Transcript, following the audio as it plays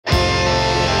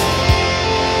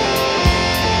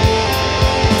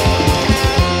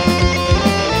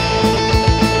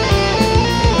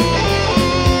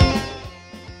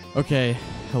Okay,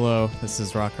 hello, this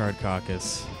is Rock Hard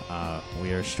Caucus.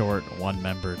 We are short one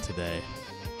member today.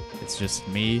 It's just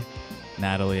me,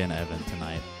 Natalie, and Evan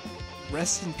tonight.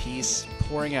 Rest in peace,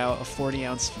 pouring out a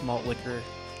 40-ounce malt liquor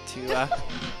to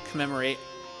commemorate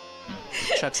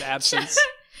Chuck's absence.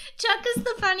 Chuck is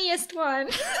the funniest one.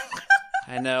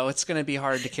 I know, it's going to be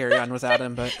hard to carry on without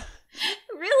him, but...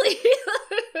 Really?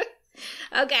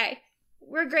 Okay.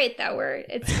 We're great, though.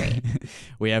 It's great.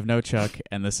 We have no Chuck,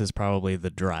 and this is probably the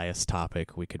driest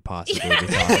topic we could possibly be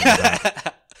talking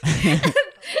about.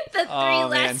 The three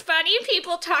less funny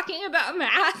people talking about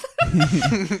math.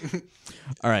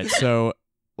 All right, so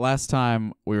last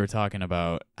time we were talking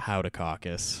about how to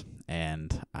caucus,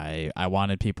 and I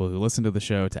wanted people who listen to the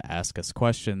show to ask us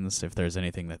questions if there's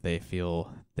anything that they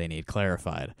feel they need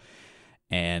clarified.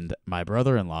 And my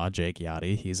brother-in-law, Jake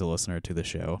Yachty, he's a listener to the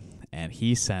show, and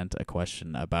he sent a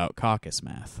question about caucus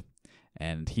math.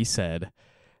 And he said,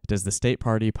 does the state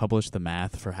party publish the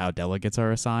math for how delegates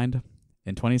are assigned?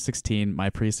 In 2016, my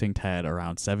precinct had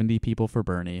around 70 people for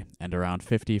Bernie and around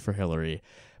 50 for Hillary,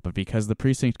 but because the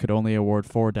precinct could only award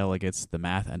 4 delegates, the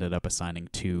math ended up assigning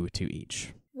 2 to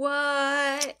each.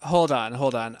 What? Hold on.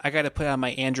 I got to put on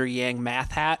my Andrew Yang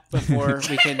math hat before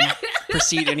we can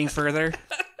proceed any further.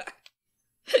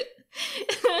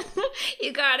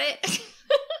 You got it.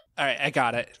 All right, I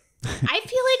got it. I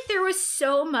feel like there was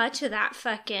so much of that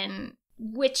fucking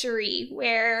witchery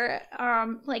where,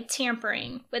 like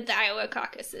tampering with the Iowa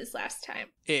caucuses last time.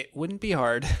 It wouldn't be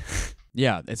hard.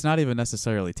 Yeah, it's not even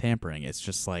necessarily tampering. It's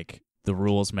just like the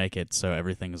rules make it so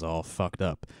everything's all fucked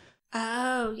up.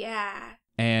 Oh, yeah.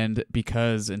 And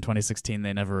because in 2016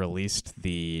 they never released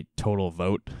the total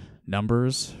vote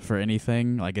numbers for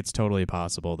anything, like it's totally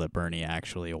possible that Bernie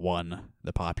actually won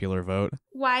the popular vote.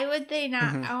 Why would they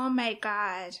not? Mm-hmm. Oh my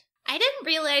God. I didn't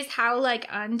realize how like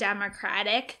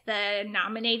undemocratic the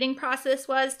nominating process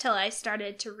was till I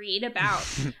started to read about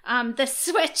the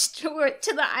switch to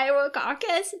the Iowa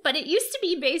caucus. But it used to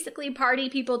be basically party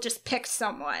people just picked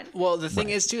someone. Well, the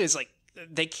thing is, too, is like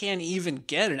they can't even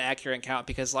get an accurate count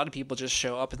because a lot of people just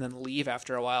show up and then leave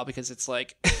after a while because it's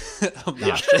like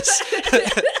obnoxious.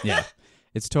 Yeah,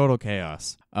 it's total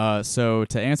chaos. So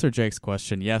to answer Jake's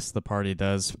question, yes, the party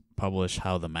does publish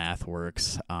how the math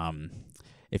works.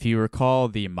 If you recall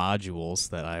the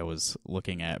modules that I was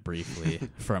looking at briefly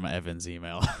from Evan's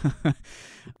email,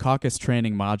 caucus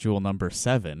training module number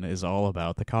 7 is all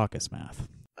about the caucus math.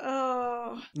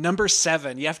 Oh. Number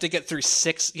 7, you have to get through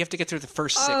 6. You have to get through the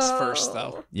first 6 first,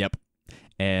 though. Yep.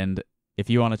 And if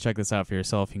you want to check this out for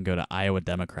yourself, you can go to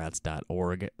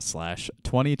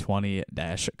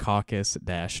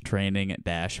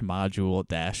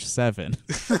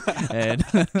iowademocrats.org/2020-caucus-training-module-7. And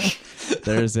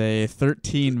there's a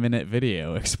 13-minute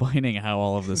video explaining how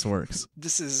all of this works.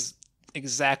 This is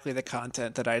exactly the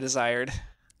content that I desired.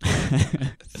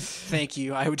 Thank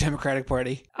you, Iowa Democratic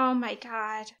Party. Oh my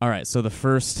God. All right, so the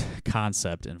first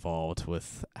concept involved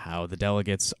with how the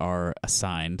delegates are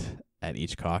assigned at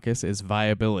each caucus is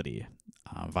viability.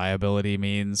 Viability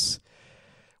means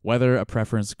whether a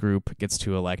preference group gets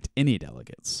to elect any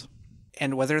delegates.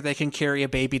 And whether they can carry a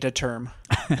baby to term.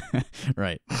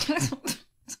 Right. This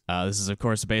is, of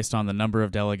course, based on the number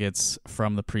of delegates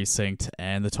from the precinct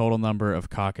and the total number of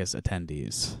caucus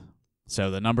attendees. So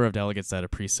the number of delegates that a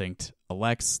precinct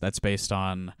elects, that's based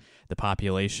on the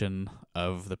population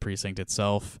of the precinct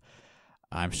itself.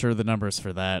 I'm sure the numbers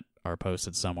for that are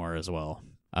posted somewhere as well.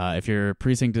 If your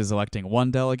precinct is electing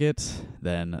 1 delegate,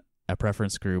 then a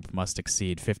preference group must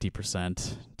exceed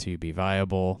 50% to be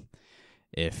viable.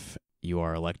 If you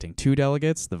are electing 2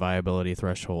 delegates, the viability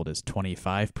threshold is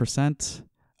 25%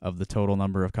 of the total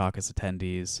number of caucus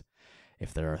attendees.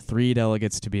 If there are 3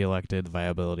 delegates to be elected, the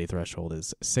viability threshold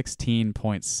is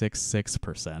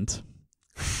 16.66%.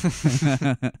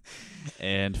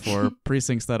 And for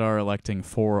precincts that are electing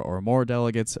 4 or more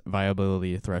delegates,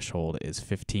 viability threshold is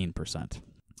 15%.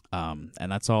 And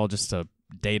that's all just a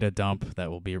data dump that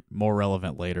will be more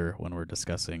relevant later when we're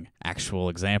discussing actual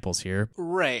examples here.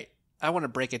 Right. I want to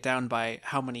break it down by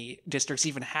how many districts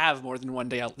even have more than 1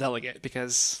 delegate,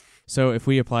 because... So if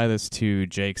we apply this to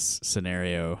Jake's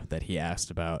scenario that he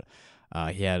asked about,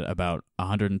 he had about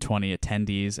 120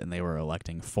 attendees and they were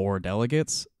electing 4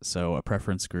 delegates. So a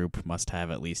preference group must have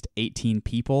at least 18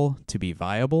 people to be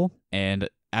viable. And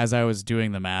as I was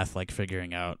doing the math, like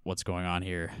figuring out what's going on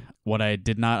here, what I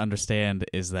did not understand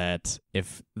is that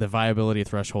if the viability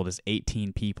threshold is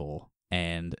 18 people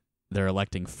and they're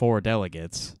electing 4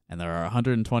 delegates and there are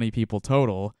 120 people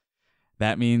total,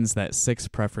 that means that 6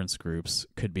 preference groups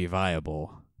could be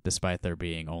viable despite there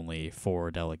being only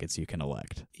 4 delegates you can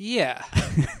elect. Yeah.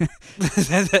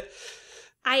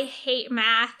 I hate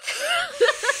math.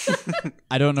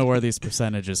 I don't know where these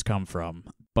percentages come from,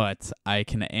 but I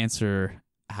can answer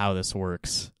how this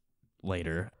works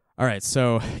later. All right,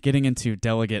 so getting into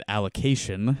delegate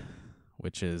allocation,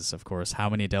 which is, of course, how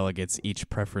many delegates each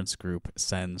preference group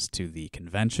sends to the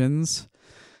conventions.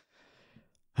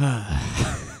 There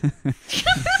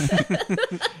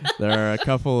are a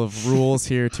couple of rules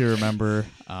here to remember.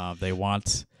 They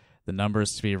want the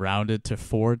numbers to be rounded to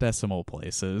 4 decimal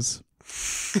places.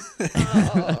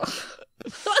 That's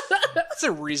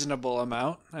a reasonable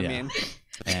amount. I mean,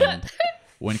 and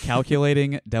when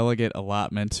calculating delegate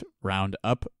allotment, round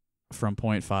up from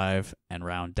 0.5 and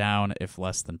round down if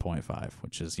less than 0.5,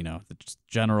 which is, the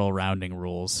general rounding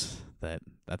rules.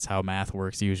 That's how math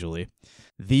works usually.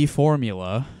 The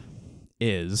formula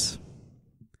is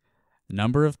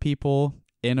number of people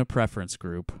in a preference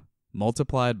group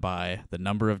multiplied by the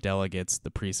number of delegates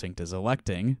the precinct is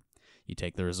electing. You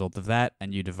take the result of that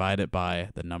and you divide it by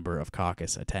the number of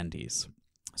caucus attendees.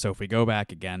 So if we go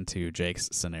back again to Jake's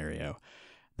scenario,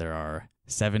 there are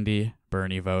 70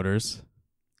 Bernie voters.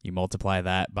 You multiply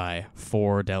that by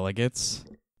 4 delegates,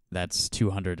 that's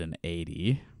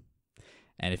 280.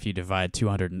 And if you divide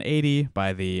 280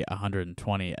 by the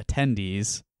 120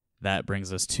 attendees, that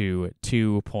brings us to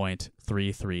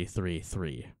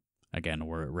 2.3333. Again,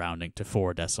 we're rounding to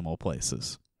 4 decimal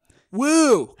places.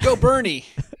 Woo! Go Bernie!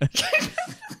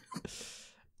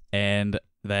 And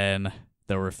then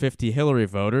there were 50 Hillary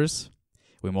voters.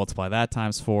 We multiply that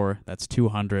times 4. That's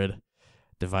 200.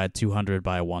 Divide 200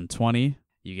 by 120.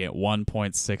 You get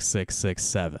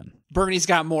 1.6667. Bernie's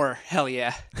got more. Hell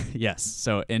yeah. Yes.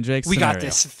 So in Jake's we scenario, got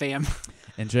this, fam.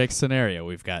 In Jake's scenario,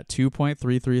 we've got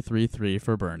 2.3333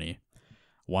 for Bernie,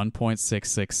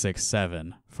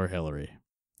 1.6667 for Hillary.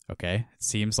 Okay? It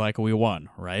seems like we won,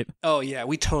 right? Oh, yeah.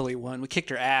 We totally won. We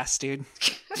kicked her ass, dude.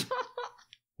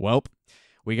 Well,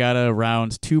 we got to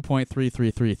round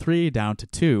 2.3333 down to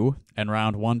 2 and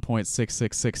round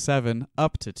 1.6667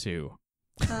 up to 2.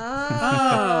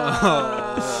 Oh.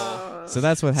 So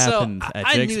that's what happened at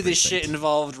Jake's I knew this precinct. shit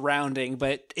involved rounding,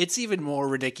 but it's even more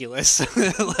ridiculous.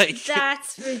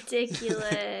 That's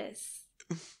ridiculous.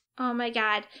 Oh my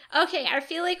god. Okay, I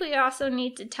feel like we also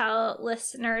need to tell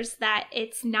listeners that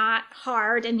it's not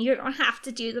hard and you don't have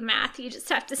to do the math. You just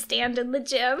have to stand in the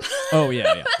gym. Oh,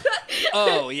 yeah.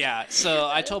 Oh, yeah. So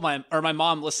I told my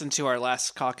mom listened to our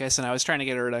last caucus, and I was trying to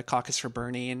get her to caucus for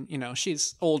Bernie, and,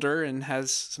 she's older and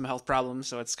has some health problems,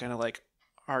 so it's kind of like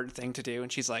hard thing to do.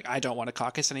 And she's like, I don't want to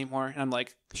caucus anymore. And I'm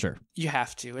like, Sure. You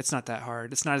have to. It's not that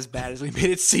hard. It's not as bad as we made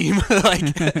it seem.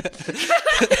 Like,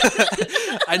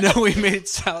 I know we made it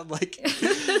sound like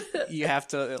you have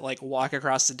to walk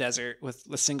across the desert with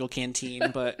a single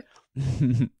canteen, but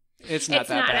it's not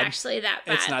that bad. Actually that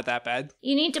bad. It's not that bad.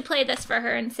 You need to play this for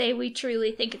her and say we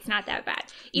truly think it's not that bad.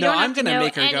 I'm going to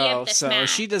make her go, so math.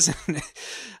 she doesn't.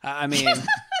 I mean,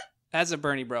 as a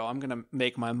Bernie bro, I'm going to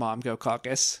make my mom go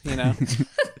caucus,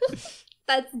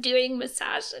 That's doing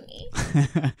misogyny.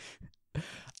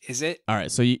 Is it? All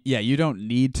right, so you don't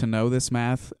need to know this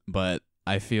math, but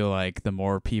I feel like the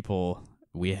more people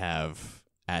we have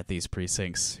at these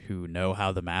precincts who know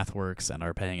how the math works and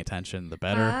are paying attention, the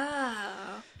better.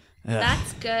 Oh,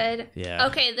 that's good. Yeah.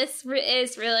 Okay, this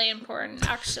is really important,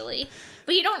 actually.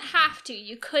 But you don't have to.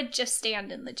 You could just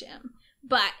stand in the gym.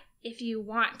 But if you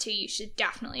want to, you should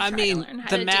definitely try to learn how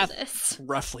to do this. The math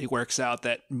roughly works out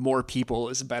that more people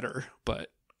is better. But,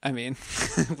 I mean,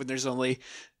 when there's only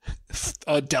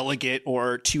a delegate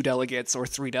or 2 delegates or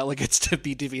 3 delegates to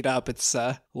be divvied up, it's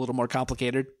a little more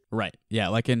complicated. Right. Yeah,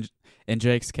 like in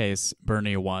Jake's case,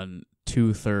 Bernie won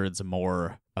 2/3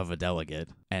 more of a delegate,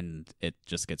 and it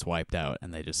just gets wiped out,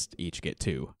 and they just each get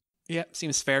 2. Yeah,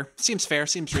 seems fair. Seems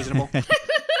reasonable.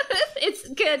 It's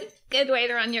good way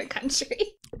to run your country.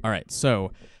 All right,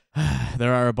 so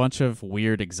there are a bunch of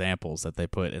weird examples that they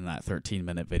put in that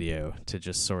 13-minute video to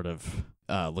just sort of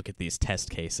look at these test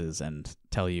cases and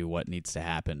tell you what needs to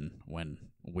happen when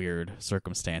weird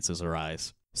circumstances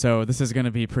arise. So this is going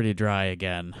to be pretty dry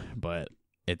again, but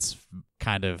it's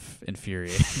kind of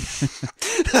infuriating.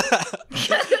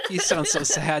 You sound so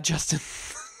sad, Justin.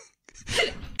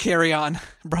 Carry on,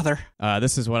 brother.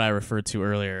 This is what I referred to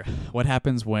earlier. What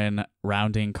happens when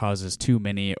rounding causes too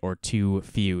many or too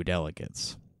few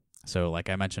delegates? So like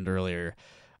I mentioned earlier,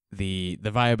 the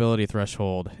viability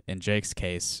threshold in Jake's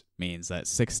case means that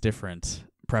 6 different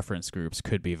preference groups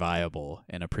could be viable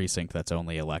in a precinct that's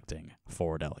only electing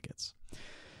 4 delegates.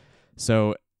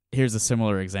 So here's a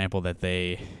similar example that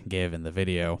they give in the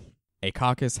video. A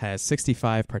caucus has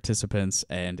 65 participants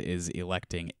and is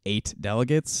electing 8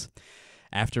 delegates.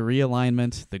 After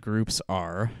realignment, the groups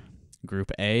are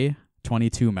Group A,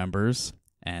 22 members,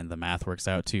 and the math works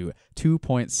out to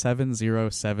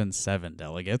 2.7077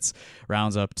 delegates,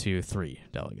 rounds up to 3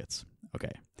 delegates.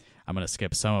 Okay, I'm going to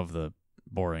skip some of the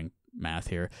boring math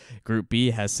here. Group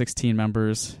B has 16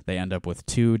 members. They end up with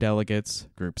 2 delegates.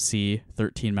 Group C,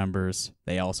 13 members.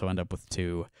 They also end up with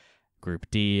 2. Group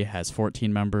D has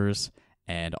 14 members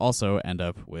and also end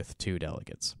up with 2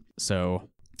 delegates. So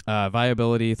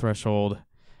viability threshold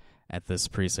at this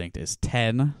precinct is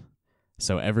 10.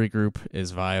 So every group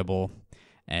is viable,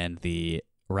 and the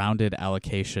rounded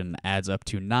allocation adds up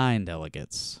to 9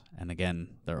 delegates. And again,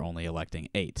 they're only electing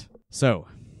 8. So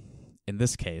in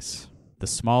this case, the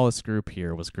smallest group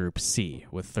here was Group C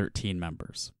with 13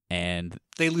 members. And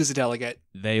they lose a delegate.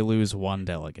 They lose 1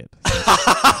 delegate.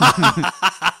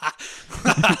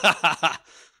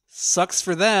 Sucks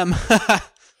for them.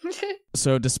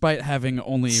 So despite having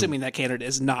only... Assuming that candidate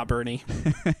is not Bernie.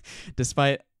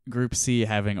 Despite Group C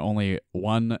having only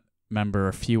 1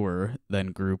 member fewer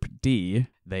than Group D,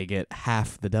 they get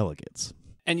half the delegates.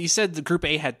 And you said the Group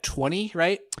A had 20,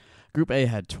 right? Group A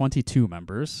had 22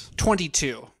 members.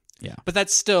 22. Yeah. But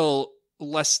that's still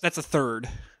less. That's a third.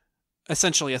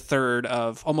 Essentially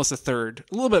almost a third.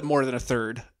 A little bit more than a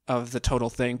third of the total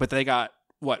thing. But they got,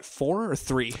 what, 4 or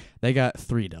 3? They got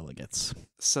 3 delegates.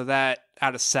 So that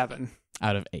out of 7.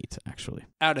 Out of 8, actually.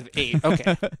 Out of 8,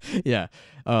 okay. Yeah.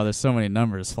 Oh, there's so many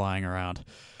numbers flying around.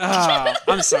 Oh,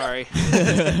 I'm sorry.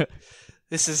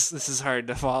 This is hard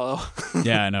to follow.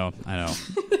 Yeah, I know.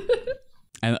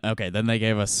 And okay, then they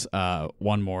gave us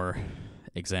one more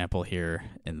example here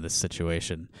in this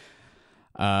situation.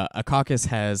 A caucus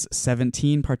has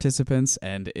 17 participants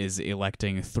and is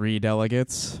electing 3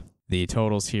 delegates. The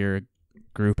totals here,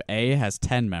 Group A has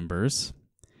 10 members.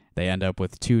 They end up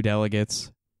with 2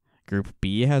 delegates. Group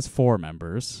B has 4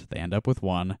 members. They end up with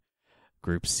 1.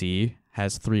 Group C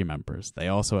has 3 members. They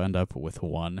also end up with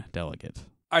 1 delegate.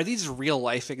 Are these real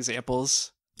life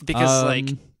examples?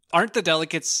 Because aren't the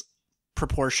delegates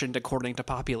proportioned according to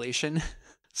population?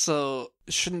 So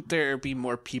shouldn't there be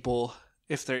more people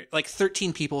if they're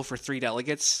 13 people for 3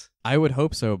 delegates? I would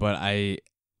hope so, but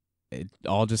it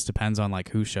all just depends on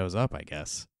who shows up, I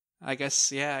guess. I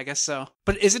guess so.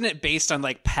 But isn't it based on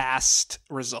past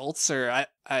results? Or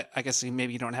I guess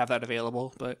maybe you don't have that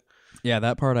available, but yeah,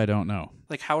 that part I don't know.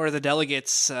 How are the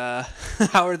delegates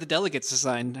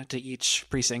assigned to each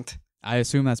precinct? I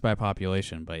assume that's by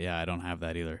population, but yeah, I don't have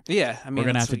that either. Yeah, I mean, we're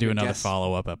gonna have to do another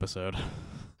follow-up episode.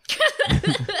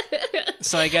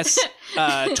 So I guess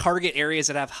target areas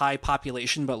that have high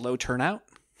population but low turnout.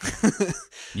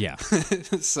 Yeah.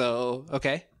 So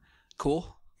okay,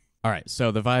 cool. All right,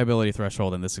 so the viability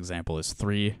threshold in this example is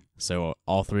 3, so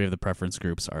all 3 of the preference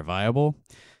groups are viable,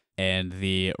 and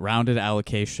the rounded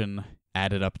allocation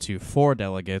added up to 4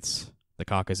 delegates. The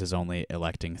caucus is only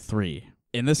electing 3.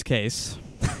 In this case,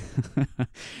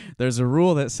 there's a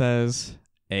rule that says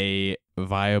a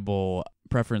viable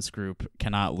preference group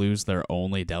cannot lose their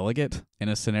only delegate in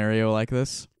a scenario like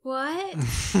this. What?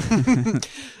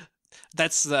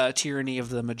 That's the tyranny of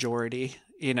the majority.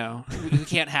 You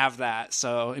can't have that.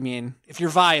 So, I mean, if you're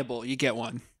viable, you get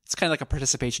one. It's kind of like a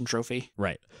participation trophy.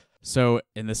 Right. So,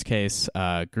 in this case,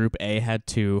 Group A had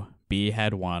 2, B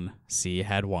had 1, C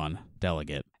had 1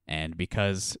 delegate. And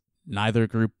because neither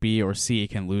Group B or C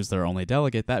can lose their only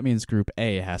delegate, that means Group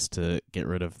A has to get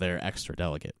rid of their extra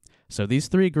delegate. So, these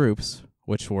 3 groups,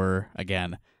 which were,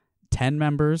 again, 10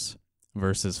 members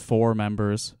versus 4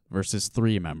 members versus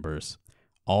 3 members,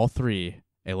 all 3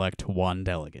 elect 1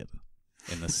 delegate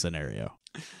in this scenario.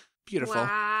 Beautiful.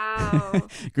 Wow.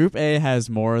 Group A has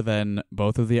more than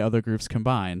both of the other groups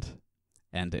combined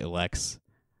and elects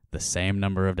the same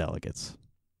number of delegates.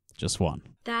 Just 1.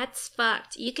 That's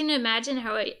fucked. You can imagine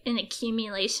how an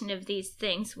accumulation of these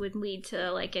things would lead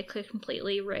to a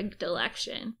completely rigged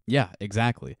election. Yeah,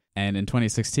 exactly. And in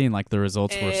 2016, the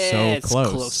results were so close. It's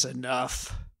close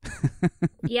enough.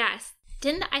 Yes.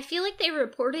 I feel like they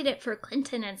reported it for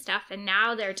Clinton and stuff, and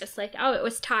now they're just oh, it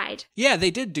was tied. Yeah,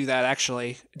 they did do that,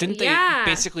 actually. Didn't they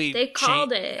basically... They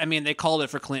called it. I mean, they called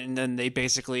it for Clinton, and they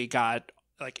basically got,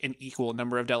 an equal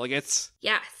number of delegates.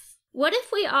 Yes. What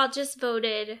if we all just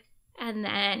voted, and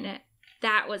then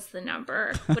that was the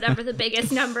number? Whatever the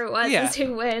biggest number was is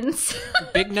who wins.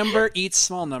 Big number eats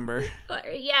small number.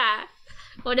 Yeah.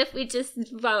 What if we just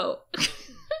vote?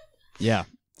 Yeah.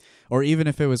 Or even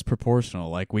if it was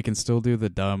proportional, we can still do the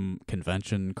dumb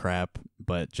convention crap,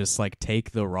 but just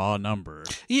take the raw number.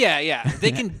 Yeah.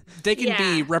 They can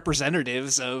be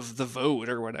representatives of the vote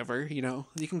or whatever, You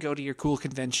can go to your cool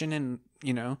convention and,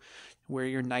 wear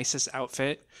your nicest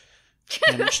outfit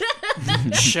and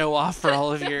show off for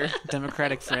all of your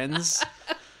Democratic friends.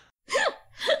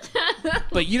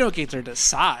 But you don't get to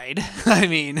decide. I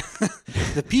mean,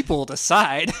 the people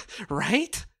decide,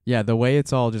 right? Yeah, the way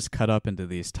it's all just cut up into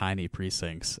these tiny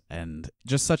precincts and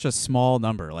just such a small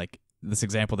number, like this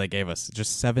example they gave us,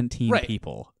 just 17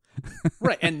 people.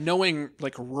 Right, and knowing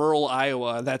like rural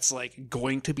Iowa, that's like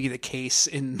going to be the case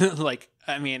in like,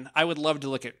 I mean, I would love to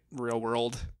look at real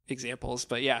world examples,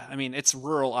 but yeah, I mean, it's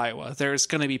rural Iowa. There's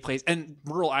going to be places, and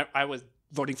rural Iowa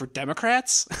voting for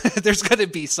Democrats, there's going to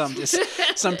be some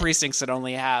precincts that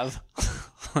only have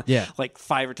like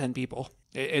 5 or 10 people.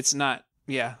 It's not,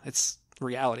 it's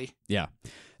reality. Yeah.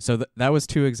 So that was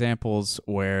 2 examples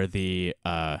where the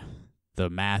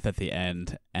math at the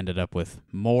end ended up with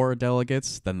more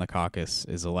delegates than the caucus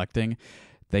is electing.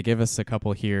 They give us a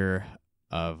couple here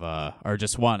of, or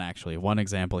just one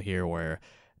example here where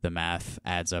the math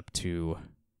adds up to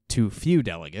too few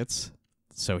delegates.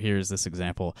 So here's this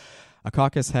example. A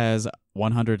caucus has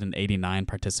 189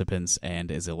 participants and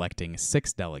is electing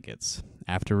 6 delegates.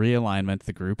 After realignment,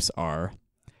 the groups are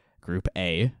Group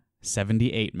A,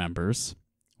 78 members,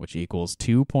 which equals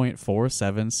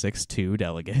 2.4762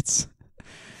 delegates.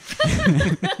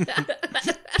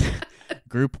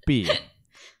 Group B,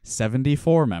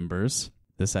 74 members.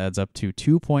 This adds up to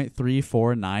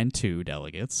 2.3492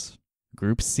 delegates.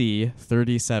 Group C,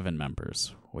 37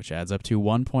 members, which adds up to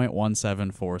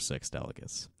 1.1746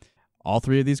 delegates. All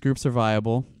 3 of these groups are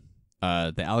viable.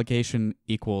 The allocation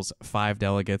equals 5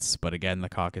 delegates, but again, the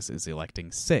caucus is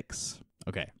electing 6.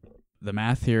 Okay, the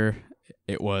math here,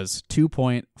 it was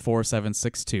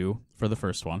 2.4762 for the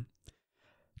first one,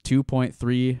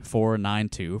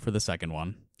 2.3492 for the second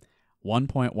one,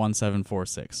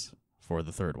 1.1746 for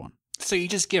the third one. So you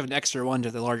just give an extra 1 to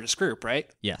the largest group, right?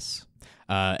 Yes.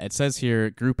 It says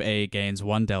here, Group A gains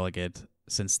 1 delegate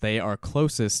since they are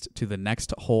closest to the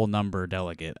next whole number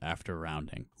delegate after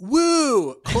rounding.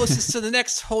 Woo! Closest to the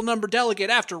next whole number delegate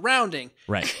after rounding.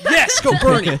 Right. Yes, go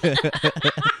Bernie!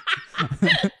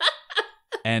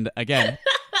 And again,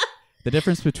 the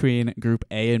difference between Group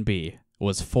A and B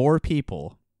was 4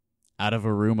 people out of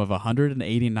a room of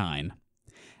 189,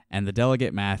 and the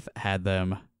delegate math had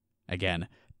them, again,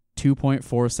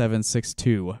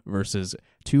 2.4762 versus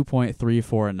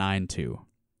 2.3492.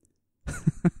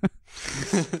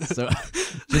 So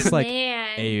just like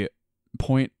a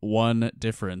 0.1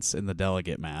 difference in the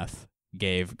delegate math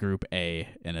gave Group A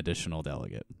an additional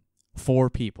delegate. 4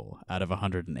 people out of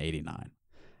 189.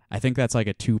 I think that's like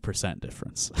a 2%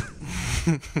 difference.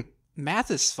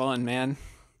 Math is fun, man.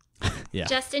 Yeah.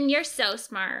 Justin, you're so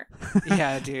smart.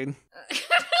 Yeah, dude.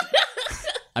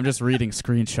 I'm just reading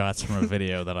screenshots from a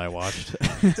video that I watched.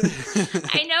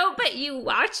 I know, but you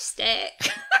watched it.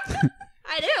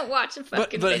 I didn't watch a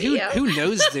fucking but video. who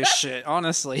knows this shit,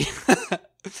 honestly?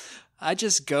 I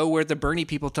just go where the Bernie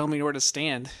people tell me where to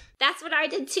stand. That's what I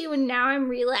did too, and now I'm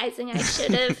realizing I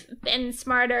should have been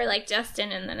smarter like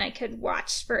Justin, and then I could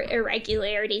watch for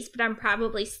irregularities, but I'm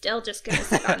probably still just going to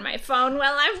sit on my phone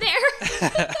while I'm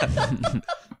there.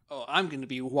 Oh, I'm going to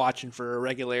be watching for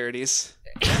irregularities.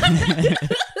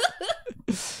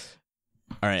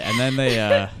 All right, and then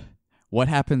they, what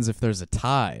happens if there's a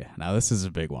tie? Now, this is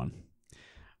a big one.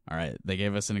 All right, they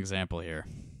gave us an example here.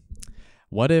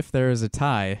 What if there is a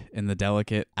tie in the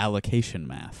delegate allocation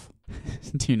math?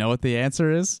 Do you know what the answer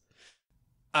is?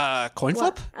 Coin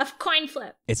flip? A coin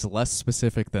flip. It's less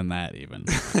specific than that, even.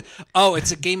 Oh,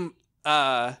 it's a game.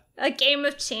 A game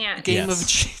of chance. Game of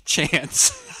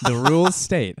chance. The rules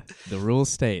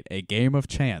state, a game of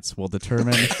chance will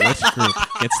determine which group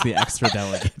gets the extra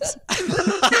delegate.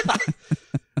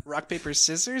 Rock, paper,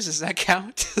 scissors? Does that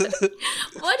count?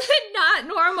 What a not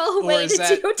normal way to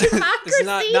do democracy.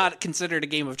 It's not considered a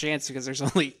game of chance because there's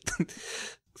only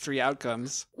 3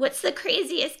 outcomes. What's the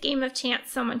craziest game of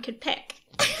chance someone could pick?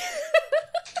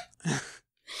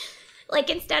 Like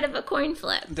instead of a coin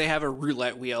flip. They have a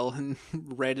roulette wheel, and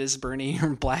red is Bernie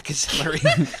and black is Hillary.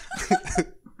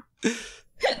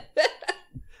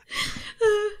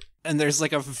 And there's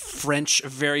like a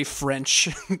very French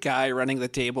guy running the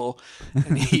table,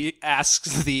 and he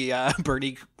asks the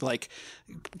Bernie like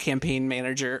campaign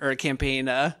manager or campaign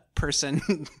person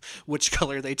which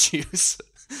color they choose.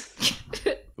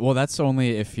 Well, that's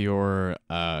only if your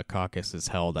caucus is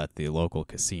held at the local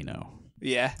casino.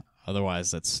 Yeah.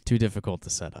 Otherwise, that's too difficult to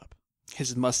set up.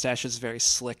 His mustache is very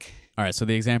slick. All right, so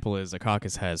the example is a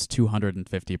caucus has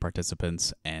 250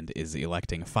 participants and is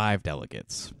electing 5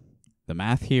 delegates. The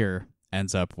math here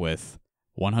ends up with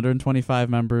 125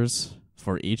 members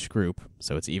for each group,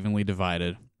 so it's evenly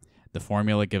divided. The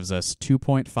formula gives us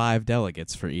 2.5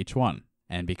 delegates for each one.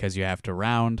 And because you have to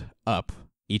round up,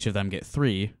 each of them get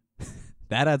 3.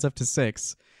 That adds up to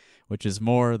 6, which is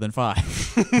more than 5.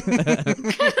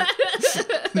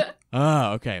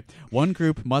 Okay. One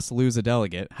group must lose a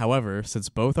delegate. However, since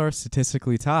both are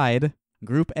statistically tied,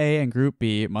 Group A and Group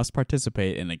B must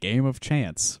participate in a game of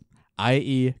chance,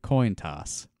 i.e. coin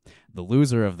toss. The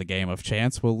loser of the game of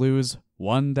chance will lose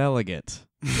one delegate.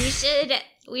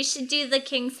 We should do the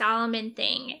King Solomon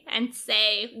thing and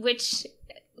say which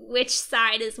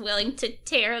side is willing to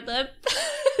tear the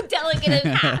delegate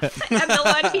in half, and the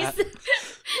one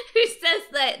who says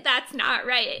that that's not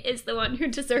right is the one who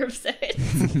deserves it.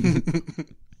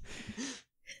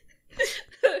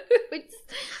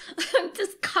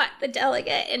 Just cut the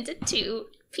delegate into 2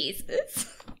 pieces.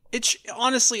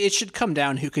 Honestly, it should come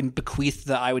down who can bequeath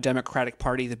the Iowa Democratic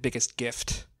Party the biggest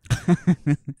gift.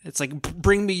 It's like,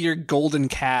 bring me your golden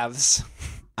calves.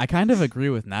 I kind of agree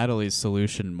with Natalie's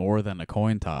solution more than a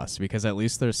coin toss, because at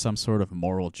least there's some sort of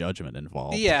moral judgment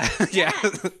involved. Yeah.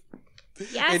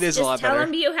 Yes, it is a lot just tell better.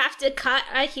 them you have to cut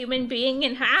a human being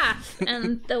in half,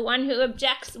 and the one who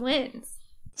objects wins.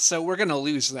 So we're gonna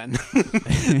lose then.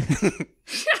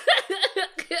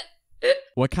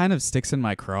 What kind of sticks in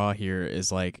my craw here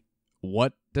is like,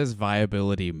 what does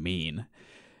viability mean?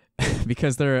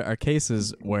 Because there are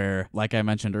cases where, like I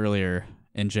mentioned earlier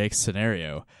in Jake's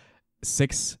scenario,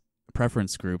 6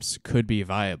 preference groups could be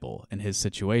viable in his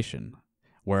situation,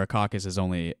 where a caucus is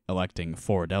only electing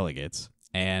 4 delegates.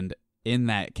 And in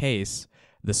that case,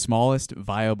 the smallest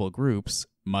viable groups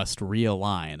must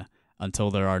realign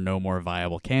until there are no more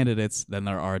viable candidates than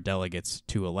there are delegates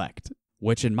to elect,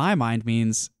 which in my mind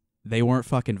means they weren't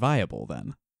fucking viable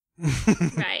then.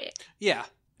 Right. Yeah.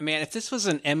 Man, if this was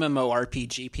an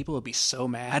MMORPG, people would be so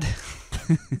mad.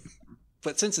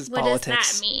 But since it's What politics...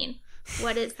 does that mean?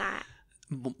 What is that?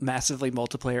 Massively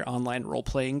multiplayer online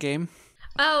role-playing game.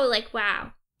 Oh, like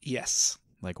WoW. Yes.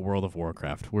 Like World of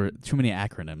Warcraft. We're too many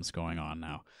acronyms going on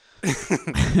now.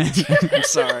 I'm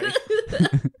sorry.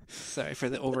 Sorry for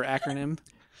the over-acronym.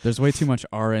 There's way too much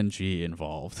RNG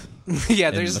involved. Yeah,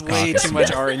 in there's the way caucus. too much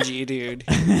RNG, dude.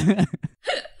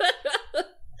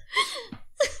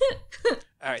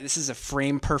 All right, this is a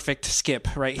frame-perfect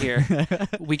skip right here.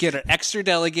 We get an extra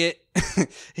delegate.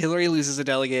 Hillary loses a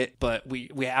delegate, but we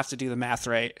have to do the math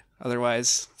right.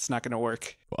 Otherwise, it's not going to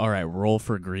work. All right, roll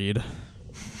for greed.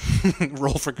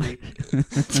 Roll for greed.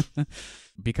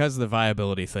 Because the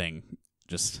viability thing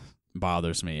just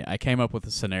bothers me, I came up with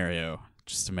a scenario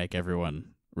just to make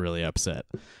everyone really upset.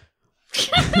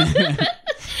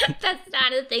 That's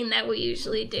not a thing that we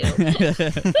usually do.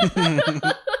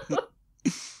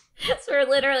 It's for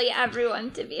literally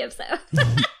everyone to be upset.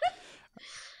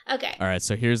 Okay. All right,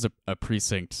 so here's a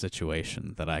precinct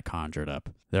situation that I conjured up.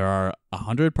 There are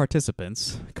 100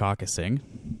 participants caucusing,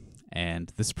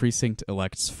 and this precinct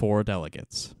elects 4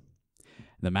 delegates.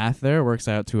 The math there works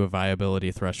out to a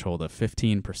viability threshold of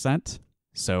 15%.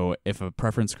 So if a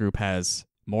preference group has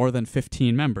more than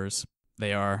 15 members,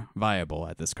 they are viable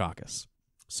at this caucus.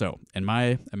 So in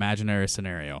my imaginary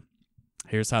scenario,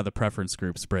 here's how the preference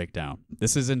groups break down.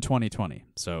 This is in 2020,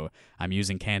 so I'm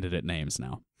using candidate names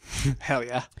now. Hell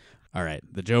yeah. All right,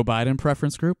 the Joe Biden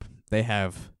preference group, they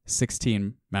have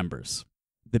 16 members.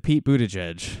 The Pete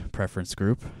Buttigieg preference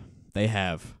group, they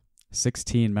have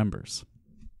 16 members.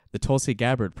 The Tulsi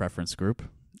Gabbard preference group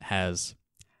has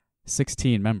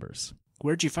 16 members.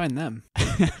 Where'd you find them?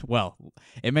 Well,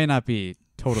 it may not be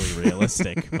totally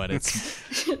realistic, but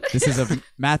this is a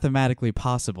mathematically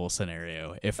possible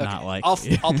scenario, if not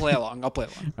likely. I'll play along. All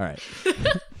right.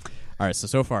 All right,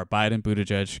 so far, Biden,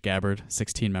 Buttigieg, Gabbard,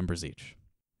 16 members each.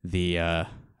 The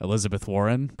Elizabeth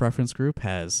Warren preference group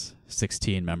has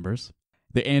 16 members.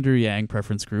 The Andrew Yang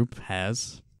preference group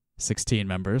has 16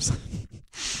 members.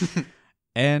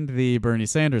 And the Bernie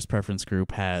Sanders preference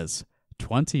group has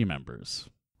 20 members.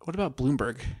 What about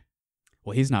Bloomberg?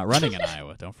 Well, he's not running in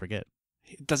Iowa, don't forget.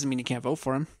 It doesn't mean you can't vote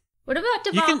for him. What about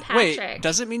Deval Patrick? Wait,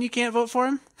 does it mean you can't vote for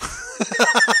him?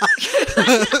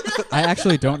 I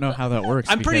actually don't know how that works.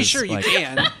 I'm pretty because, sure you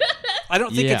can. I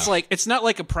don't think Yeah. it's not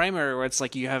like a primary where it's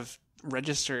like you have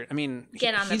registered. I mean,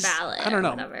 Get on the ballot I don't know.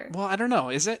 or whatever. Well, I don't know.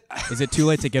 Is it? Is it too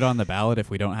late to get on the ballot if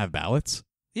we don't have ballots?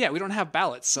 Yeah, we don't have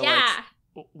ballots. So Yeah.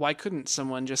 why couldn't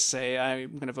someone just say,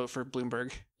 I'm going to vote for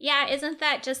Bloomberg? Yeah, isn't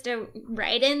that just a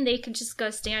write-in? They could just go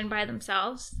stand by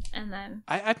themselves and then...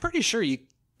 I'm pretty sure you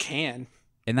can.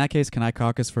 In that case, can I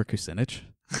caucus for Kucinich?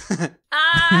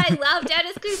 I love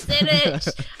Dennis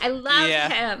Kucinich. I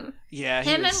love him. Yeah.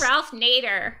 Him and Ralph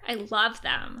Nader. I love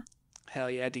them. Hell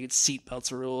yeah, dude.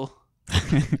 Seatbelts rule.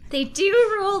 They do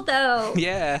rule, though.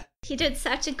 Yeah. He did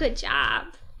such a good job.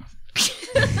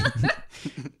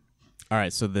 All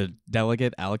right, so the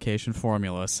delegate allocation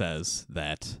formula says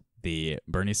that the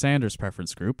Bernie Sanders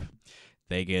preference group,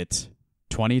 they get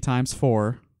 20 times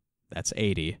 4, that's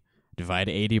 80, divide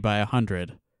 80 by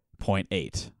 100,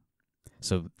 0.8.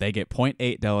 So they get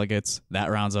 0.8 delegates. That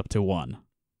rounds up to 1.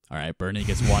 All right, Bernie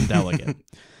gets 1 delegate.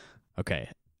 Okay.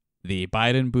 The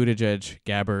Biden, Buttigieg,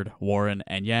 Gabbard, Warren,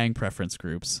 and Yang preference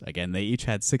groups, again, they each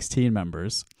had 16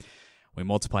 members. We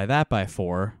multiply that by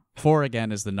 4. 4,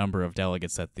 again, is the number of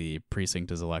delegates that the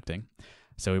precinct is electing.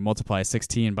 So we multiply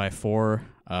 16 by 4.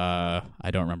 I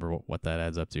don't remember what that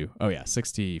adds up to. Oh, yeah,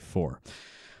 64.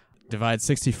 Divide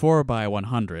 64 by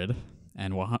 100.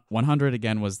 And 100,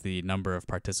 again, was the number of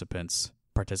participants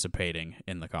participating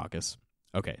in the caucus.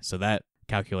 Okay, so that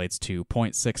calculates to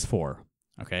 0.64.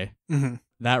 Okay? Mm-hmm.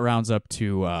 That rounds up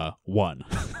to 1.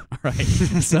 All right.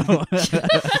 So,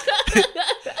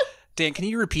 Dan, can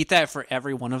you repeat that for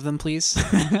every one of them, please?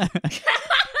 Yeah,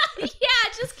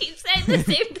 just keep saying the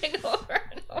same thing over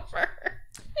and over.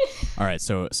 all right.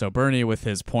 So Bernie with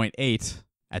his 0.8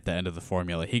 at the end of the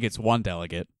formula, he gets 1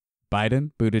 delegate.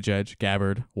 Biden, Buttigieg,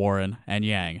 Gabbard, Warren, and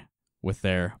Yang with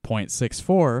their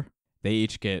 0.64, they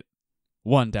each get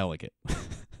 1 delegate.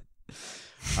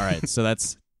 All right. So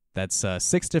that's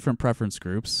 6 different preference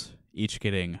groups, each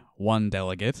getting 1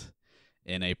 delegate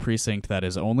in a precinct that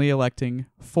is only electing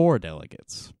 4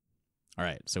 delegates. All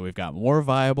right, so we've got more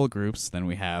viable groups than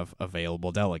we have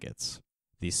available delegates.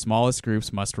 The smallest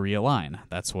groups must realign.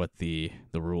 That's what the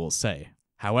rules say.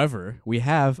 However, we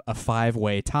have a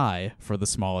 5-way tie for the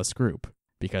smallest group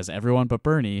because everyone but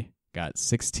Bernie got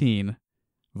 16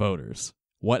 voters.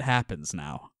 What happens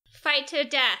now? Fight to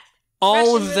death.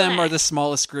 All Russian of them roulette. are the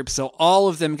smallest group, so all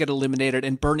of them get eliminated,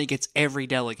 and Bernie gets every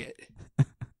delegate.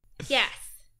 Yes.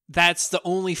 That's the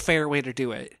only fair way to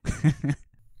do it.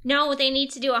 No, they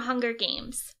need to do a Hunger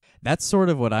Games. That's sort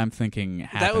of what I'm thinking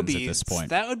happens That would be at this point.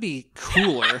 That would be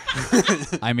cooler.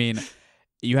 I mean,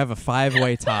 you have a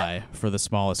 5-way tie for the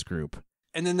smallest group.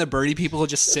 And then the Bernie people will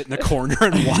just sit in the corner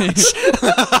and watch.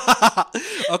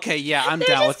 Okay, yeah, I'm They're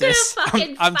down just with this. gonna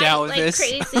fucking I'm fight down with like this.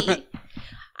 crazy.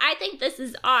 I think this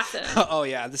is awesome. Oh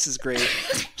yeah, this is great.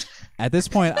 At this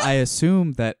point, I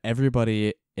assume that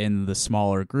everybody in the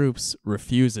smaller groups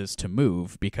refuses to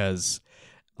move because,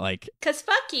 like... Because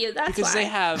fuck you, that's Because why. they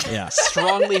have Yeah.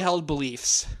 strongly held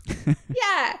beliefs.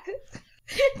 Yeah.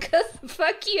 Because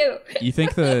fuck you. You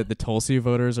think the Tulsi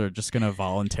voters are just going to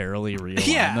voluntarily realign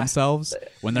Yeah. themselves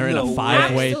when they're in No a way.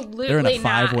 5-way... They're in a Absolutely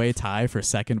not. 5-way tie for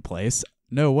second place?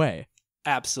 No way.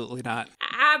 Absolutely not.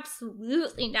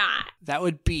 Absolutely not. That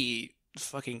would be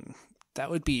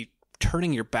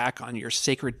turning your back on your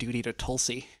sacred duty to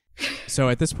Tulsi. So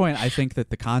at this point, I think that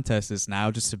the contest is now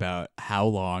just about how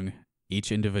long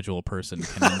each individual person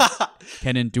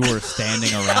can endure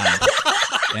standing around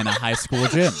in a high school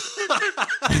gym.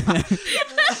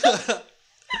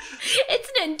 It's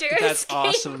an endurance That's game.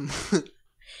 awesome.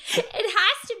 It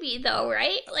has to be though,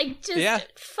 right? Like just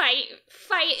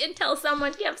fight until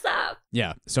someone gives up.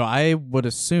 Yeah. So I would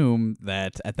assume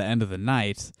that at the end of the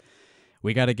night,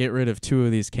 we got to get rid of 2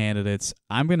 of these candidates.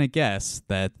 I'm going to guess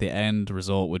that the end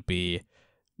result would be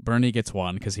Bernie gets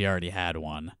 1 because he already had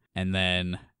 1. And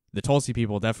then the Tulsi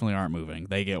people definitely aren't moving.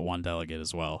 They get 1 delegate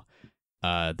as well.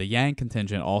 The Yang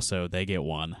contingent also, they get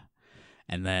 1.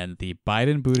 And then the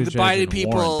Biden, Buttigieg,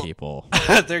 and Warren people.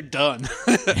 They're done.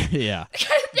 Yeah.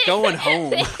 Going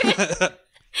home.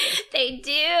 They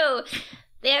do.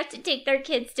 They have to take their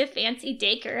kids to fancy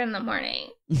daycare in the morning.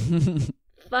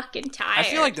 Fucking tired. I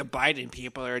feel like the Biden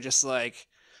people are just like,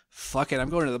 fuck it, I'm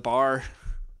going to the bar,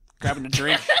 grabbing a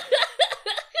drink.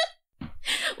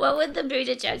 What would the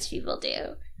Buttigieg people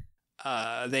do?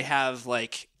 They have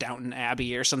like Downton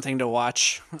Abbey or something to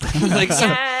watch. Like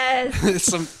Yes.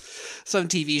 some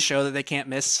TV show that they can't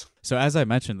miss. So as I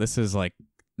mentioned, this is like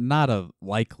not a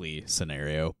likely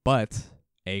scenario, but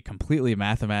a completely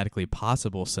mathematically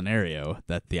possible scenario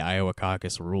that the Iowa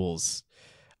caucus rules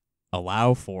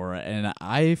allow for, and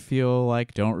I feel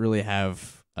like don't really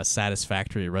have a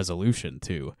satisfactory resolution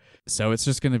to. So it's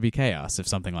just going to be chaos if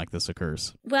something like this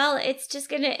occurs. Well,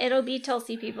 it'll be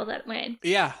Tulsi people that win.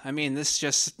 Yeah, I mean, They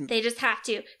just have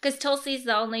to. Because Tulsi's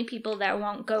the only people that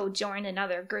won't go join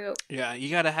another group. yeah, you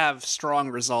got to have strong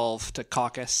resolve to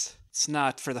caucus. It's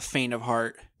not for the faint of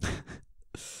heart.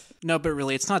 No, but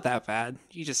really, it's not that bad.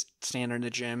 You just stand in the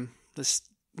gym.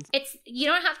 You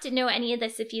don't have to know any of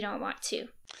this if you don't want to.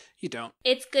 You don't.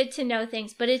 It's good to know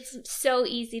things, but it's so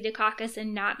easy to caucus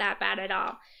and not that bad at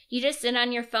all. You just sit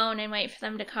on your phone and wait for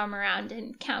them to come around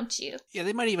and count you. Yeah,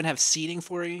 they might even have seating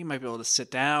for you. You might be able to sit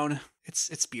down.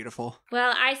 It's beautiful.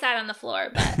 Well, I sat on the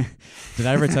floor, but Did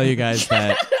I ever tell you guys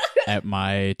that at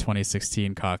my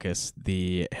 2016 caucus,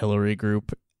 the Hillary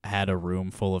group had a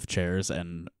room full of chairs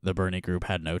and the Bernie group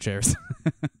had no chairs?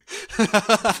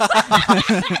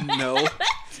 No.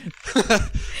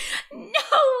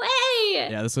 no way!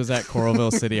 Yeah, this was at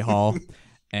Coralville City Hall,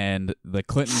 and the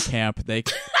Clinton camp. They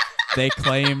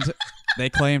claimed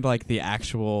like the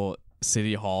actual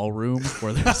City Hall room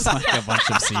where there's like a bunch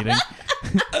of seating,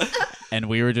 and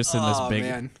we were just in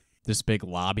this big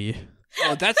lobby.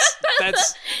 Oh, that's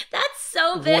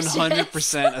so vicious.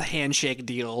 100% a handshake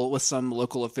deal with some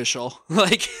local official.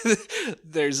 Like,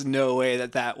 there's no way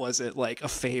that wasn't like a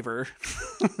favor.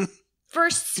 For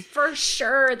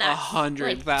sure, that's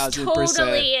 100,000%. Like,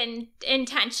 totally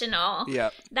intentional.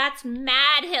 Yep. That's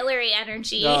mad Hillary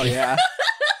energy. Oh yeah.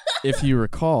 If you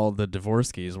recall, the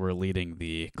Dvorskys were leading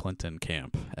the Clinton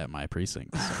camp at my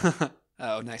precinct. So.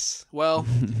 Oh, nice. Well,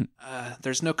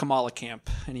 there's no Kamala camp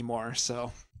anymore,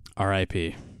 so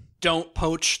R.I.P. Don't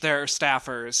poach their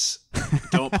staffers.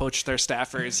 Don't poach their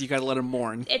staffers. You gotta let them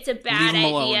mourn. It's a bad idea.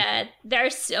 Alone. They're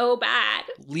so bad.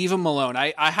 Leave them alone.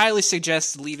 I highly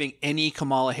suggest leaving any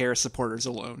Kamala Harris supporters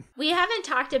alone. We haven't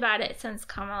talked about it since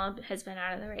Kamala has been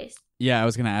out of the race. Yeah, I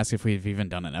was going to ask if we've even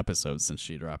done an episode since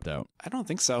she dropped out. I don't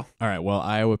think so. All right, well,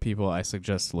 Iowa people, I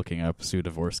suggest looking up Sue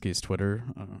Dvorsky's Twitter.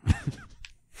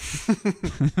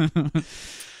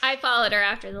 I followed her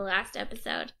after the last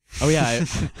episode. Oh yeah,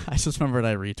 I just remembered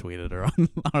I retweeted her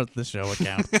on the show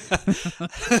account.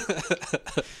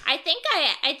 I think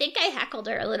I heckled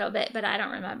her a little bit, but I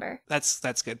don't remember.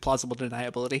 That's good. Plausible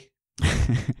deniability.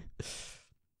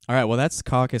 All right, well, that's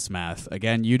caucus math.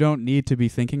 Again, you don't need to be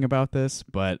thinking about this,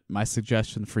 but my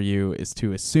suggestion for you is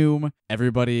to assume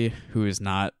everybody who is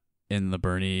not in the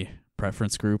Bernie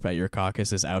preference group at your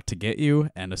caucus is out to get you,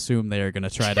 and assume they are going to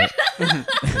try to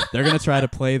they're going to try to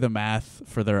play the math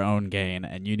for their own gain,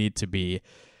 and you need to be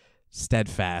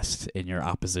steadfast in your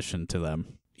opposition to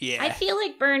them. Yeah. I feel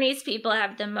like Bernie's people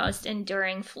have the most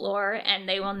enduring floor, and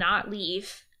they will not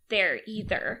leave there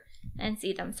either and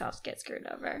see themselves get screwed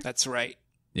over. That's right.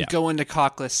 Yeah. Go into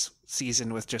caucus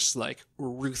season with just like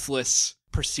ruthless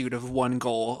pursuit of one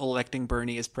goal, electing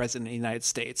Bernie as president of the United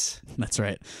States. That's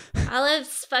right. I'll have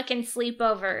fucking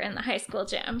sleepover in the high school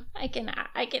gym. I can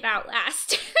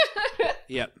outlast.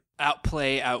 Yep.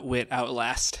 Outplay, outwit,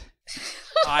 outlast.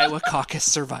 Iowa caucus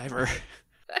survivor.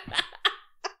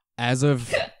 As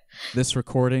of this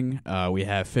recording, we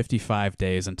have 55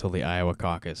 days until the Iowa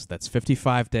caucus. That's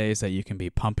 55 days that you can be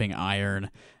pumping iron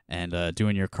and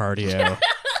doing your cardio.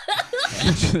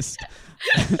 And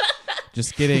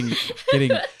just getting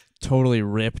totally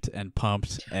ripped and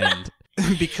pumped and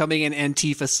becoming an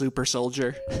Antifa super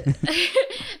soldier.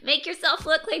 Make yourself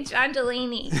look like John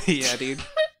Delaney. Yeah, dude.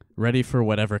 Ready for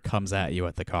whatever comes at you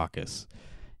at the caucus.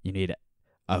 You need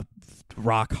a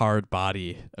rock hard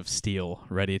body of steel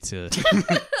ready to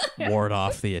ward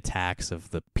off the attacks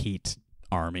of the Pete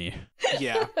army.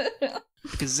 Yeah.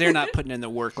 Because they're not putting in the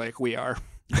work like we are.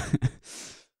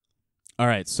 All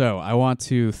right, so I want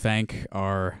to thank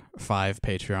our 5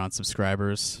 Patreon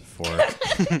subscribers for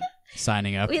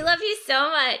signing up. We love you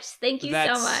so much. Thank you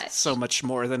so much. That's so much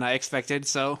more than I expected,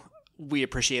 so we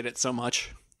appreciate it so much.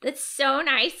 That's so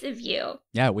nice of you.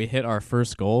 Yeah, we hit our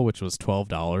first goal, which was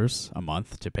 $12 a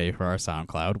month to pay for our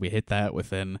SoundCloud. We hit that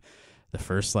within the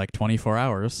first 24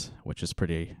 hours, which is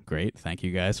pretty great. Thank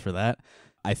you guys for that.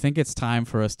 I think it's time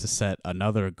for us to set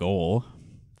another goal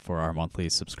for our monthly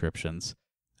subscriptions.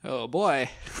 Oh, boy.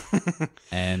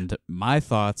 And my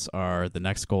thoughts are the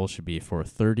next goal should be for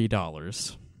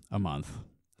 $30 a month.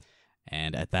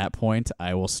 And at that point,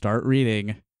 I will start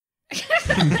reading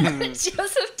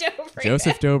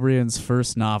Joseph Dobrian's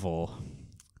first novel,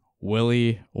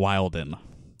 Willie Wilden,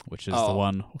 which is the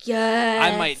one.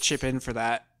 Yes. I might chip in for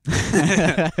that.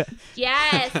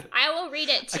 Yes, I will read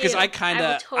it too. Because I'm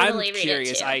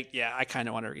curious. I kind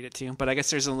of want to read it too, but I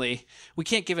guess we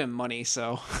can't give him money,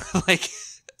 so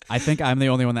I think I'm the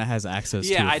only one that has access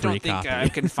to a free I don't think copy. I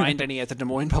can find any at the Des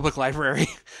Moines Public Library.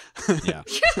 Yeah.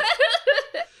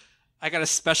 I got a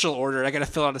special order. I got to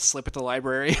fill out a slip at the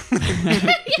library.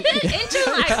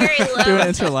 Interlibrary loan. Do an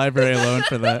interlibrary loan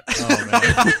for that. Oh,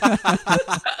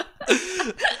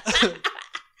 man.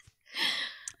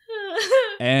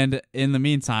 And in the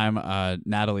meantime,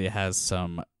 Natalie has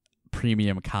some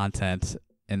premium content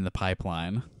in the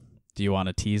pipeline. Do you want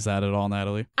to tease that at all,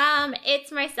 Natalie?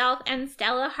 It's myself and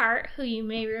Stella Hart, who you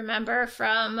may remember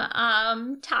from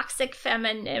Toxic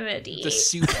Femininity. The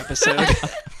soup episode.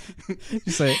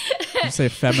 you say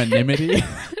femininity?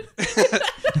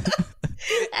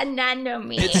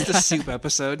 Anemone. It's the soup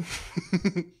episode.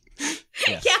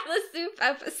 Yes. Yeah, the soup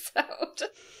episode.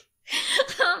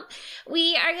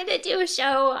 We are going to do a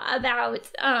show about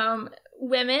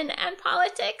women and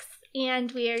politics,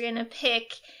 and we are going to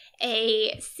pick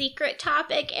a secret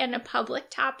topic and a public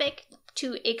topic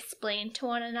to explain to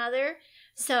one another.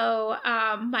 So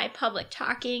my public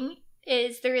talking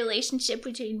is the relationship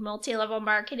between multi-level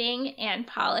marketing and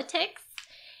politics.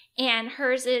 And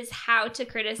hers is how to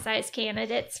criticize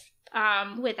candidates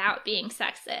without being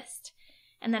sexist.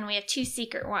 And then we have 2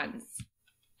 secret ones.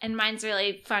 And mine's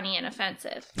really funny and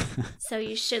offensive. So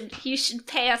you should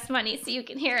pay us money so you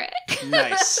can hear it.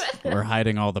 Nice. We're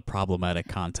hiding all the problematic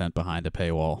content behind a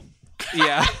paywall.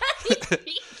 Yeah.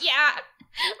 Yeah.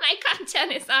 My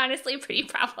content is honestly pretty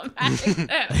problematic.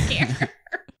 I don't care.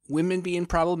 Women being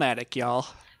problematic, y'all.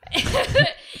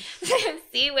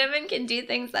 See, women can do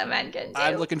things that men can do.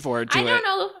 I'm looking forward to it. I don't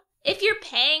know. If you're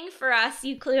paying for us,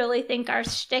 you clearly think our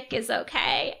shtick is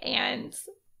okay. And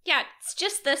yeah, it's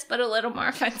just this, but a little more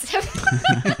offensive.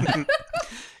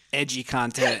 Edgy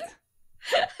content.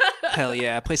 Hell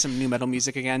yeah. Play some new metal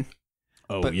music again.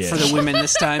 Oh, but yeah. for the women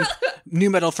this time. New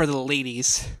metal for the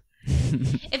ladies.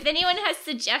 If anyone has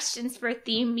suggestions for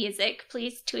theme music,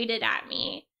 please tweet it at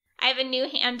me. I have a new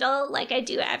handle like I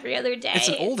do every other day. It's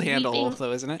an old handle,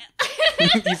 though, isn't it?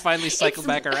 You finally cycled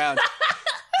back around.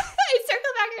 I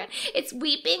circled back around. It's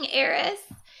Weeping Eris.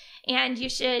 And you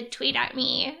should tweet at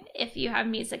me if you have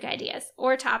music ideas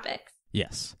or topics.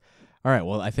 Yes. All right.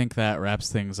 Well, I think that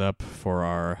wraps things up for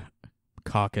our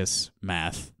Caucus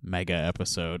Math mega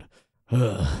episode.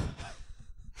 All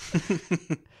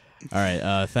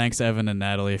right. Thanks, Evan and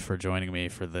Natalie, for joining me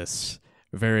for this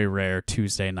very rare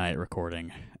Tuesday night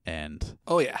recording. And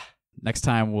oh yeah, next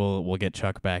time we'll get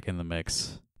Chuck back in the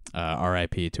mix.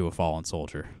 R.I.P. to a fallen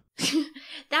soldier.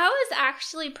 That was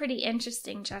actually pretty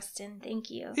interesting, Justin. Thank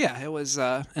you. Yeah, it was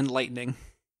enlightening.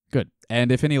 Good.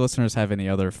 And if any listeners have any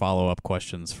other follow-up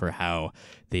questions for how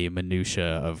the minutia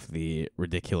of the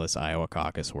ridiculous Iowa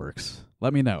caucus works,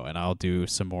 let me know, and I'll do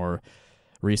some more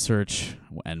research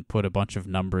and put a bunch of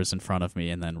numbers in front of me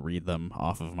and then read them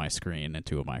off of my screen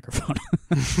into a microphone.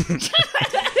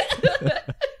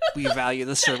 We value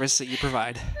the service that you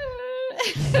provide.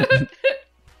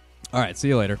 All right, see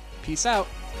you later. Peace out.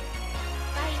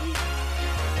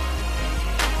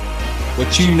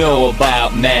 What you know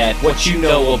about math? What you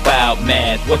know about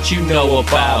math? What you know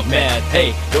about math?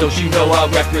 Hey, don't you know I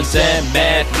represent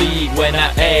Math League when I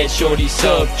add shorty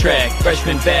subtract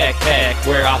freshman backpack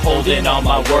where I hold in all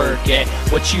my work at?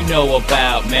 What you know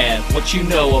about math? What you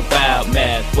know about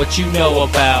math? What you know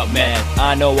about math?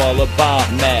 I know all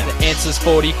about math. The answer's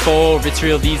 44. It's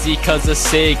real easy cause of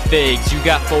sig figs. You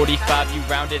got 45, you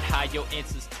rounded high, your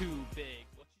answer's 2.